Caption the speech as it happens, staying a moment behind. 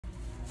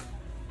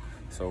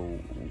So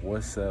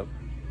what's up?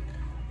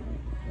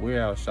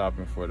 We're out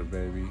shopping for the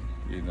baby,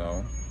 you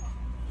know.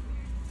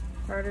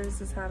 Carter's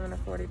is having a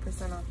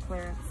 40% off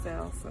clearance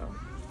sale, so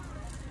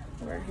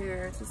we're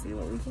here to see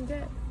what we can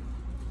get.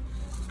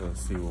 So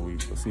let's see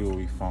what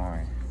we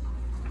find.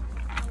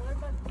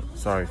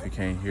 Sorry if you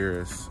can't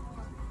hear us.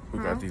 We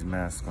got these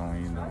masks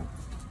on, you know.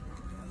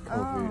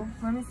 COVID. Oh,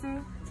 let me see.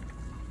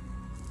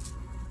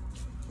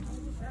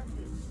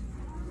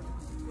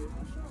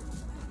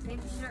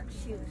 Baby shark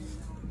shoes.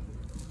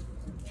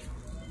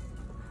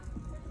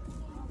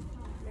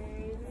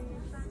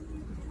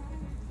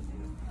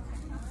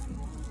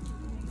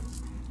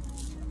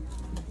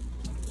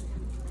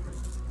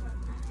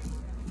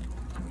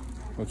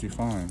 What you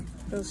find?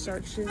 Those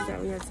shark shoes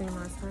that we had seen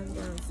last time,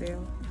 they're on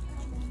sale.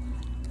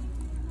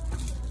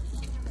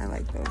 I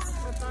like those.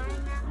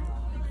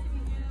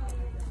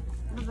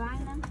 We're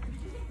buying them.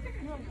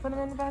 Put them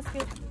in the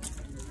basket.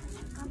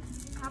 Can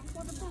I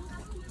pull the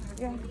basket?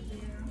 Yeah.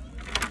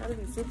 That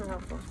would be super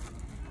helpful.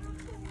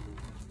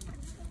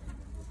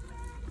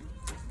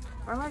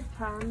 I like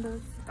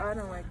pandas. Oh, I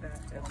don't like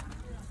that.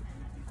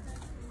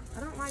 I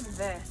don't like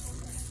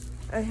vests.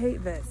 I hate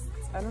vests.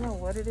 I don't know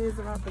what it is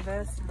about the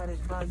vest, but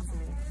it bugs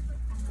me.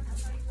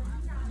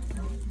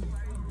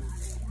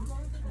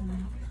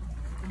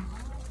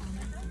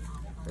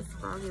 This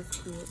frog is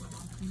cute.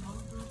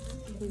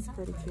 He's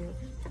pretty cute.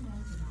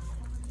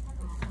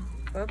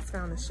 Oops,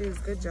 found the shoes.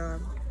 Good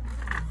job.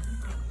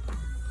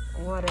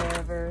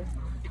 Whatever.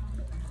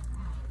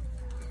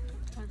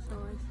 That's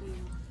all I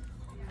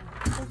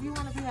see. If you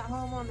want to be at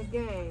home on the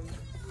game.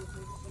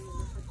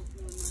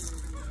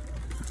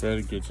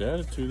 Better get your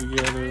attitude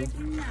together,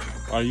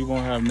 or you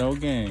won't have no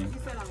game. You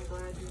said I'm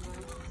glad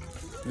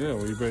you know. Yeah,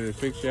 well, you better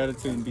fix your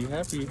attitude and be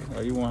happy,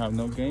 or you won't have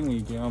no game when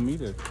you get home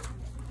either.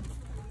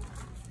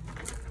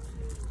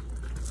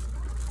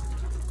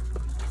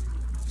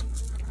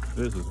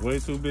 This is way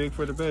too big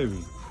for the baby.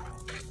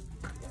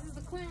 This is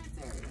the clearance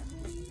area.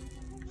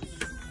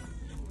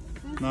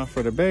 Not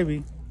for the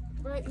baby.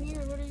 Right here,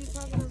 what are you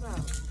talking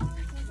about?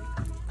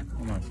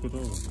 Oh my, scoot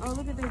over. Oh,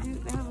 look at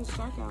they have a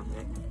shark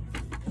outfit.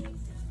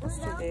 That's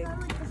too big.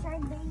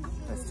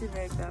 That's too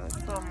big though. It's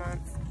 12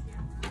 months.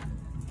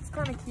 It's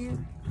kind of cute.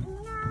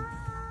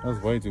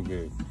 That's way too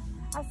big.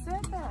 I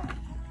said that.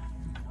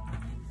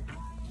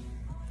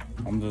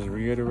 I'm just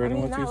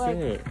reiterating what you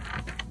said.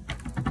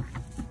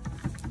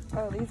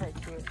 Oh, these are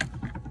cute.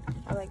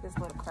 I like this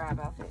little crab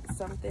outfit.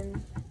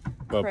 Something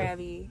Bubba.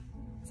 crabby.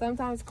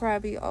 Sometimes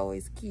crabby,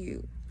 always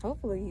cute.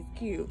 Hopefully he's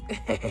cute.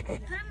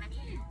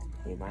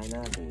 He might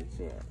not be.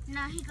 Shit.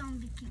 No, he gonna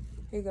be cute.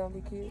 He gonna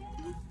be cute.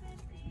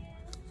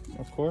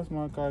 Of course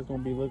my guy's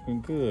gonna be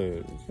looking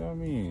good. You know what I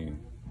mean?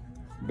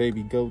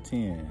 Baby Go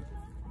 10.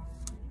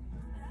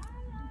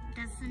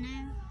 That's the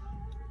name?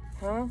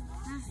 Huh?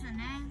 That's the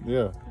name?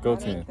 Yeah, Go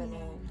That 10. ain't the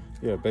name.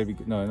 Yeah, baby,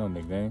 no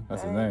nickname.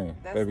 That's his name.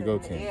 That's Baby the- Go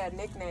 10. Yeah,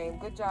 nickname.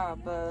 Good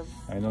job, bub.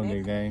 Ain't no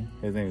nickname.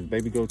 His name is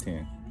Baby Go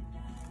 10.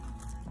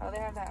 Oh, they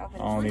have that outfit.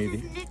 I don't What's need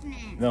his it.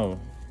 nickname? No,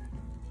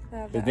 They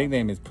have his that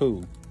nickname is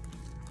Pooh.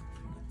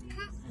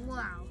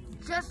 Wow.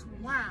 Just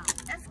wow.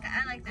 That's good.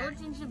 I like that.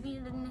 Goldstein should be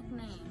the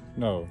nickname.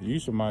 No, you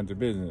should mind your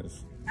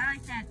business. I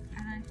like that.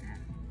 I like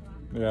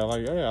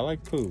that. Yeah, I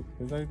like Pooh.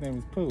 His nickname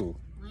is Pooh.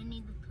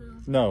 Winnie the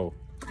Pooh. No.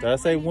 Did I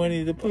say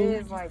Winnie the It Pooh?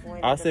 is like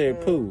Winnie I the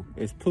said Pooh. Pooh.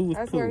 It's Pooh is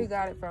That's where he Pooh.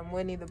 got it from,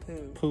 Winnie the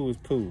Pooh. Pooh is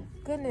Pooh.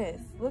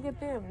 Goodness, look at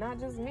them, not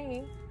just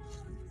me.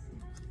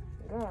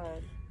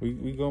 God.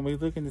 We gonna be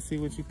looking to see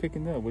what you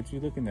picking up, what you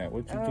looking at,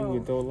 what you do Oh.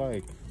 with don't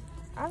like.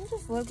 I'm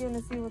just looking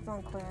to see what's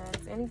on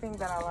clearance. Anything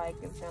that I like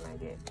is gonna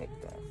get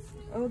picked up.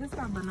 Oh, this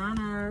got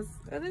bananas.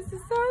 Oh, this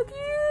is so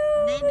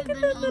cute. Look at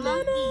the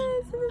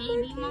bananas.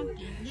 Baby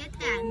monkey. Get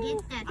that.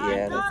 Get that.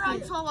 Yeah, I thought I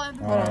that's told Hold on,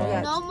 we everybody.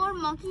 got- No more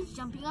monkeys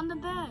jumping on the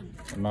bed.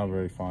 I'm not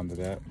very fond of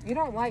that. You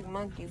don't like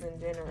monkeys in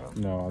general.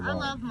 No, I I don't.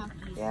 love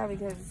monkeys. Yeah,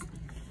 because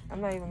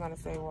I'm not even gonna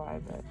say why,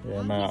 but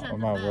Yeah, Monkeys are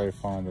I'm the not very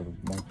best. fond of the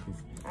monkeys.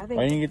 I Why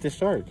think you didn't get the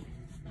shark?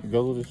 You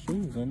go with the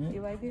shoes, isn't it?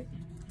 you like it.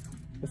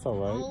 It's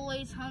alright.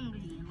 Always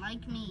hungry,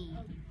 like me.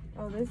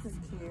 Oh, this is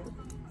cute.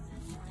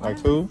 Like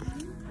who?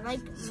 Like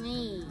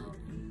me.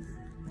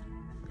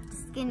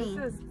 Skinny.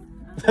 This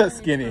is,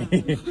 Skinny.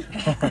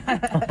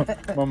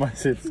 Mama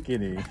said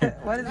skinny.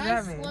 what does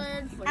that Nice mean?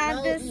 word for I'm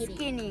no the eating.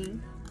 skinny.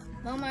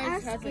 Mama I'm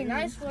has a skinny.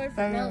 nice word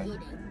for no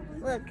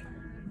eating. Look.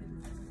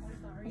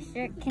 My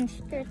shirt can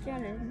stretch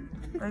out of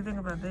What do you think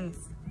about this?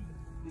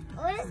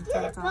 Let's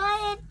get it,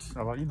 buy it.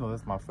 Oh, well, you know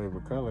that's my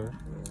favorite color.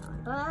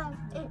 Buy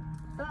it,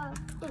 buy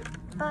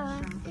it,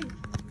 buy it.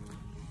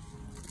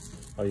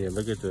 Oh yeah,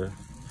 look at the,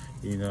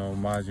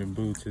 Majin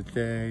Buu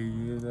today,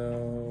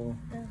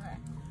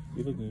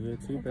 You looking good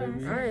too,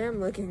 baby. I am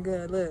looking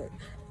good. Look,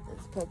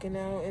 it's poking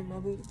out, and my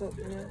boot's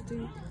poking out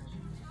too.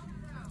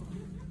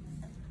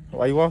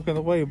 Why you walking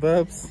away,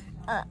 Bubs?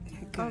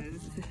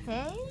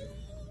 Okay.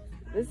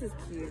 This is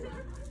cute.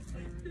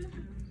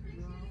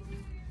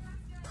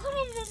 Put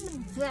it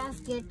in the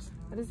basket.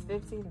 It is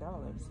 $15.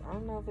 I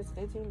don't know if it's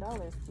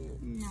 $15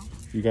 cute. No.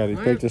 You got to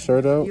take the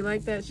shirt out? You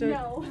like that shirt?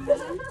 No.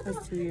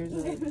 That's 2 years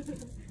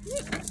old.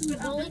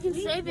 Well, we can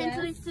save it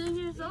until he's 2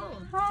 years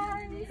old.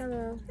 Hi.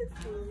 Hello.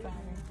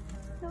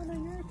 I'm gonna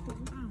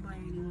buy it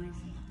anyways.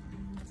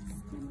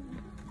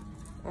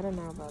 I don't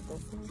know about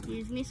this one.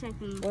 Excuse me a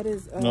second. What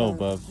is No,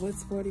 Bubs.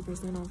 What's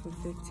 40% off of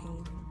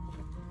 15?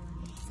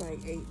 It's like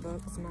 $8,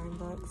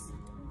 $9.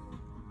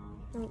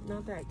 Nope,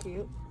 not that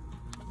cute.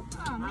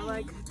 Oh, I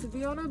like to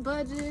be on a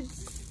budget.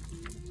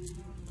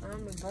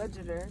 I'm a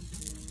budgeter.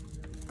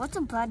 What's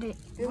a budget?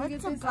 Did we What's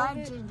get a this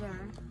outfit?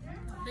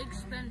 budgeter? Big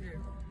spender.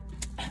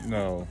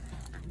 No.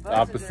 Budgeter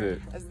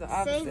Opposite. is the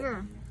opposite.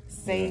 Saver.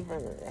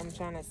 Saver. I'm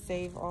trying to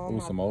save all Ooh,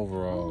 my some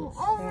overalls.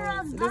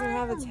 clothes. It doesn't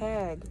have a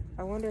tag.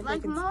 I wonder if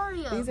Like they can.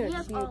 Mario. These are He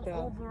has cute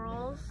though.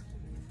 overalls.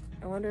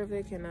 I wonder if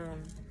they can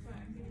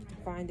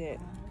find it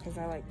because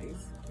I like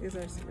these. These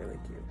are really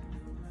cute.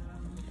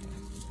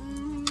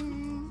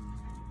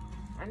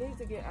 I need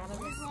to get out of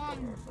this store.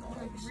 I'm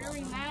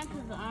really mad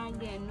because I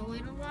get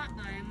annoyed a lot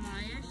by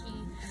Maya.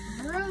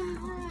 She vroom,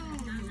 vroom,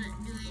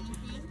 doesn't do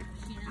anything.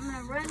 She just I'm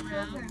gonna run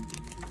over.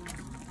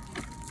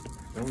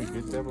 Didn't we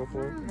get that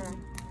before? No.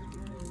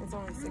 It's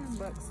only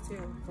 $6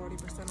 too.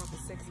 40% off of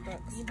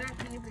 $6. You back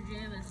in your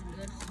pajamas and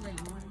go to sleep.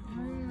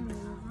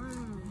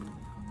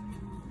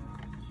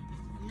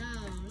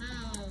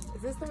 No.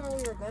 Is this the one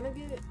we were gonna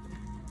get?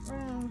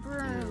 Vroom,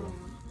 vroom.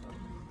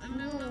 I'm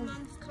in my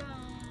mom's car.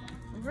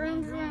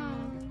 Vroom,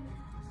 vroom.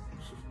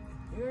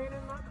 You ain't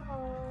in my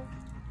car.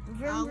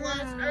 I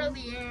was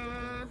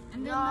earlier.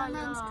 And then my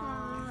mom's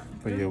car.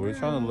 But yeah, we're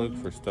trying to look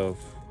for stuff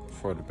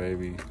for the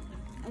baby.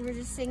 And we're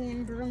just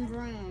singing vroom,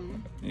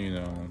 vroom. You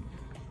know.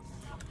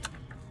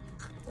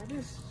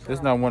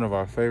 It's not one of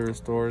our favorite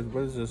stores,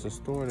 but it's just a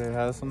store that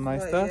has some nice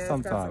But stuff yeah, it's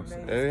got sometimes.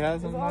 some It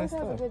has some They nice always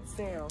have a stuff. good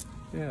sale.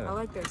 I Yeah.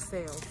 like their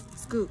sales.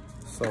 Scoop.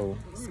 So,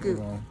 Scoop.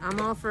 you know, I'm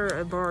all for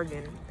a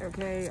bargain,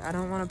 okay? I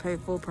don't want to pay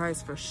full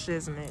price for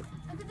shiznit.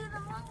 I could do the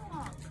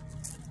moonwalk.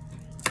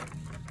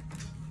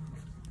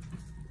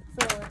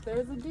 So if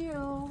there's a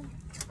deal,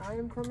 I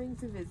am coming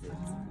to visit.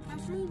 I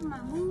showed my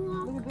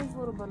moonwalk. Look at this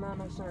little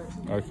banana shirt.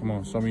 all right, come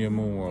on, show me your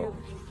moonwalk.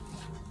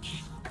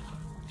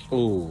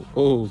 Ooh,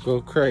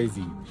 go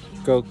crazy.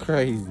 Go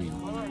crazy.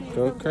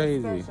 Go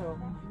crazy.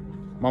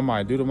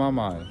 Mama, do the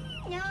mama.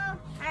 No,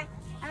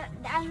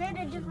 I made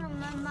a different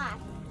mama.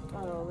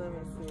 Oh, let me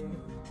see.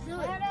 Do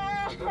it.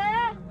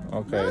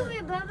 Okay. Move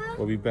it, Bubba.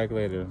 We'll be back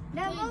later.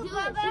 No, move,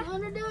 Bubba. She's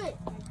gonna do it.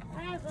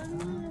 Alright, let's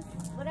move this.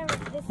 Whatever.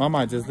 This.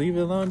 Mama, just leave it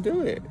alone.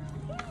 Do it.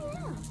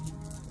 Yeah.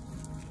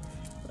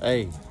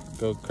 Hey,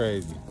 go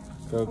crazy.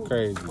 Go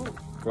crazy.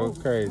 Go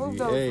crazy. move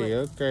those Hey, go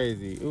legs.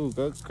 crazy. Ooh,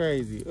 go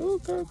crazy. Ooh,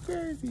 go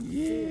crazy.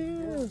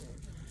 Yeah.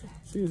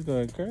 She's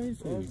going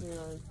crazy.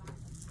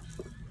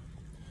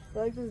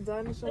 Like this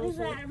dinosaur What is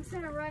shirt? that? I'm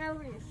trying to run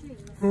over your shoes.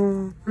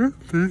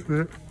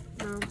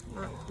 No,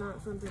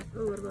 not something.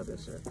 Oh, what about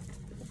this shirt?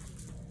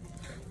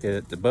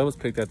 Yeah, the Bubba's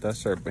picked out that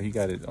shirt, but he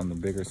got it on the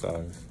bigger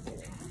size.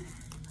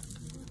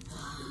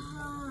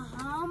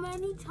 How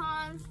many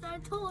times I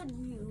told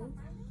you,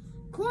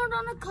 corn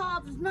on the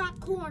cob is not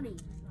corny.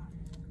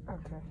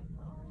 Okay.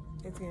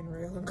 It's getting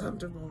real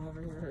uncomfortable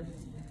over here.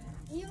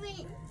 You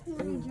mean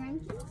Corny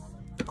Jenkins?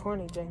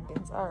 Corny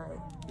Jenkins. All right.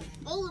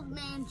 Old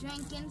man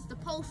Jenkins, the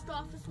post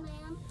office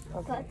man.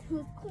 Okay. But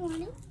who's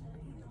corny?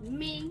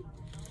 Me.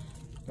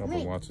 I've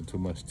been watching too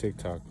much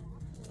TikTok,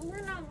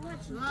 We're not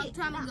watching. A long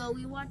time ago,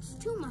 we watched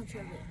too much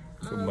of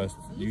it. too much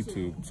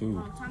YouTube A too.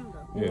 long time ago.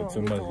 We Yeah, don't- too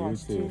we much don't watch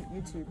YouTube.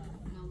 YouTube.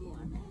 No more.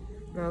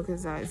 No,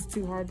 because it's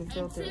too hard to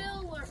filter.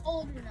 Until we're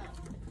old enough.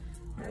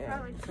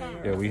 Yeah.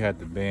 Yeah, we had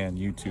to ban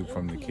YouTube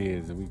from the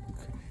kids.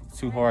 It's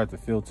too hard to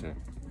filter.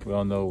 We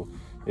all know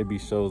it'd be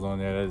shows on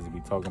there that just be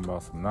talking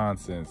about some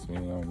nonsense. You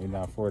know, we're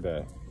not for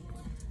that.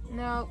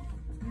 No,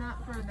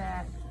 not for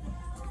that.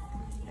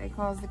 They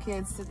cause the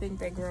kids to think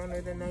they're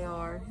growner than they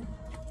are.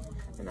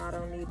 And I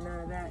don't need none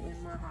of that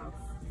in my house.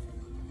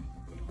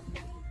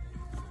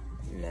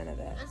 None of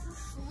that. Let's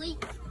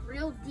sleep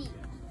real deep.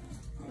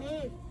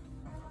 Hey.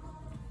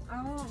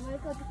 I won't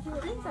wake up at 2 I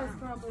think that's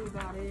probably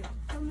about it.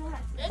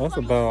 That's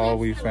about all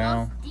we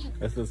found.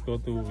 Let's just go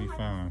through what we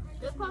found.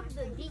 They're probably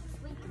the deep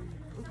sleepers.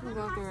 We can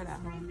go through it at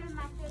home.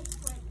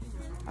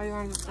 Or you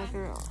want to just go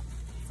through it all?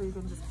 So you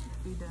can just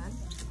be done?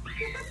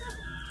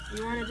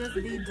 You want to just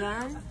be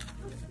done?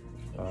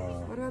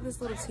 What about this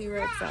little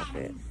T-Rex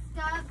outfit?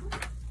 Stop.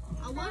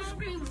 I want to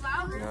scream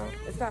louder. No,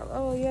 it's not.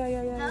 Oh,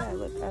 yeah.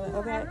 Look,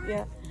 okay,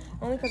 yeah.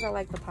 Only because I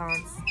like the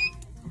palms.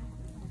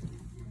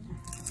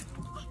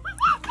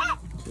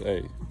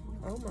 Hey,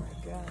 Oh my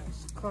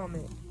gosh. Calm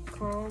it.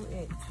 Calm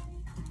it.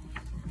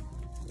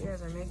 You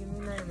guys are making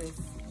me nervous.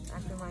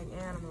 Acting like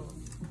animals.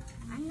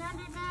 I'm not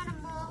an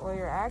animal. Well,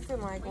 you're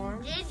acting like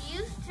one. You did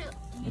used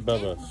to.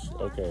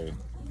 Bubba, okay.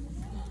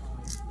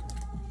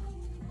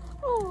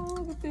 Oh,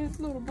 look at this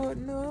little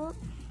button up.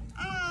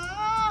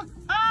 I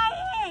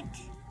hit.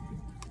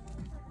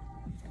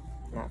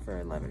 Not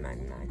for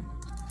 $11.99.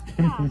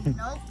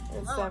 Nope.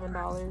 It's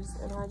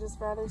 $7, and I just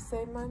rather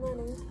save my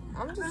money.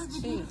 I'm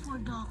just cheap.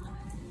 $4.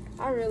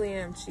 I really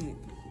am cheap.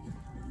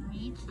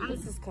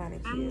 This is kind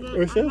of cute.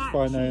 It says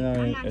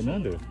 $5.99 and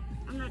under.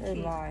 I'm not They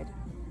cheap. lied.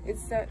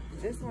 It's that.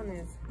 This one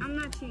is I'm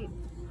not cheap.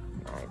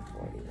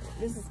 $9.49.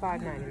 This is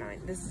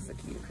 $5.99. This is a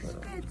cute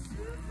little,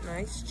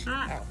 nice cheap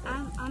outfit.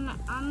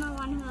 I'm the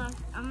one who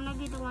I'm gonna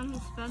be the one who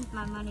spends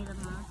my money the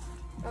most.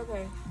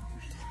 Okay.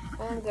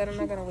 Well, I'm good. I'm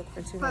not gonna look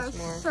for too much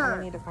more. I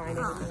don't need to find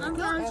anything. I'm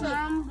else.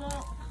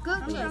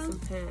 going I need Gucci. some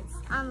pants.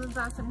 I'm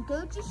about some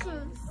Gucci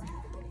shoes.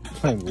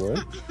 Like what?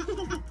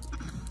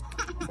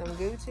 Some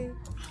Gucci.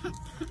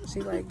 She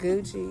like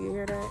Gucci. You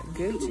hear that?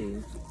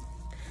 Gucci.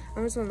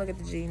 I'm just gonna look at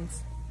the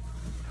jeans.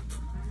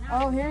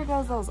 Oh, here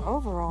goes those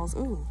overalls.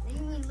 Ooh. You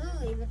mean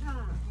Louis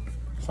Vuitton?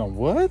 Some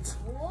what?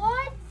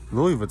 What?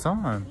 Louis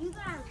Vuitton. You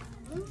got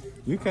Louis?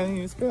 You can't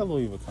even spell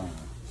Louis Vuitton.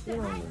 You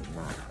don't need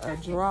a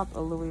drop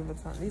of Louis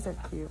Vuitton. These are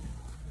cute.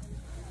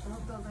 I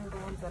hope those ain't the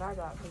ones that I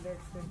got because they're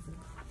expensive.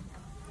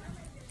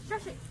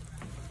 Stretch it.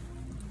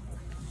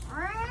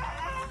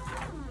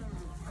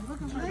 I'm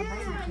looking for the baby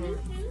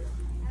pants.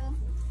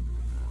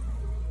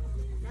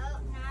 No,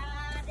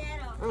 not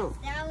that Ooh.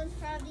 That was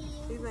probably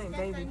you. These ain't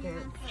baby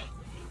pants.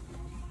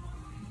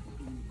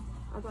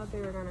 I thought they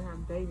were gonna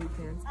have baby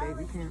pants.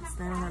 Baby pants.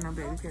 They don't have no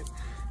baby pants.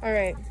 All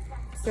right.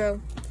 So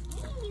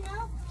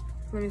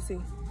let me see.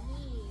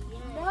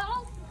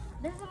 No,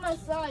 this is my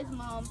size,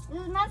 Mom.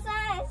 This is my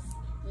size.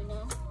 You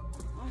know,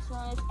 my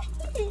size.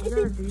 Is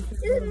that a decent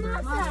This is little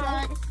my dress?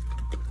 size.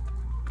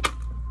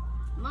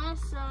 My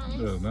size.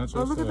 Yeah, not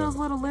your Oh, look at size. those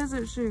little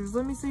lizard shoes.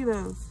 Let me see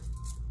those.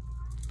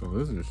 The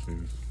lizard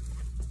shoes.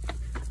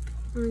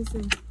 Let me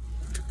see.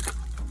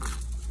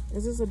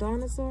 Is this a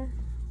dinosaur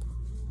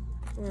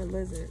or a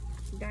lizard?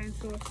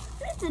 Dinosaur.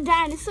 It's a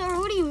dinosaur.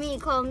 What do you mean,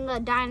 call him the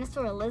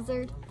dinosaur a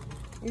lizard?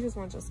 You just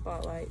want your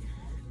spotlight.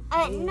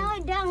 No, I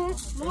don't.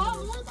 Mom,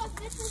 look, I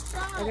fit the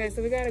size. Okay,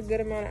 so we got a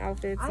good amount of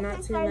outfits, I not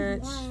fit too size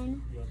much.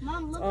 1.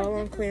 Mom, look, All I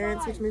on fit the clearance,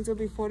 size. which means it'll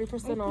be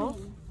 40% off.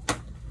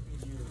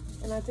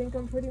 And I think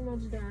I'm pretty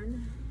much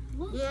done.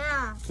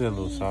 Yeah. Did a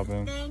little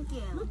shopping. Thank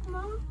you. Look,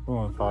 Mom.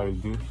 We'll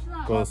probably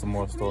go to some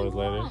more stores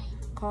later.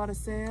 Call to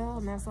sale,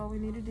 and that's all we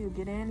need to do.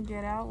 Get in and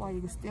get out while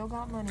you still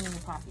got money in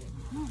your pocket.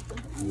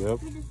 Yep.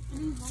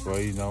 Well,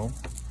 you know,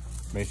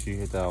 make sure you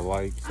hit that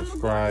like,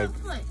 subscribe,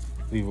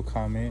 leave a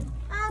comment.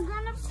 I'm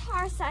gonna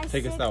start size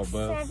Take us 6, out,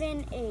 Buzz.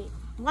 7, 8.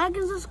 Like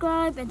and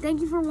subscribe, and thank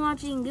you for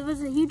watching. Give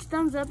us a huge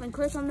thumbs up and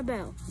click on the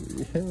bell.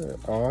 Yeah,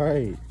 all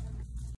right.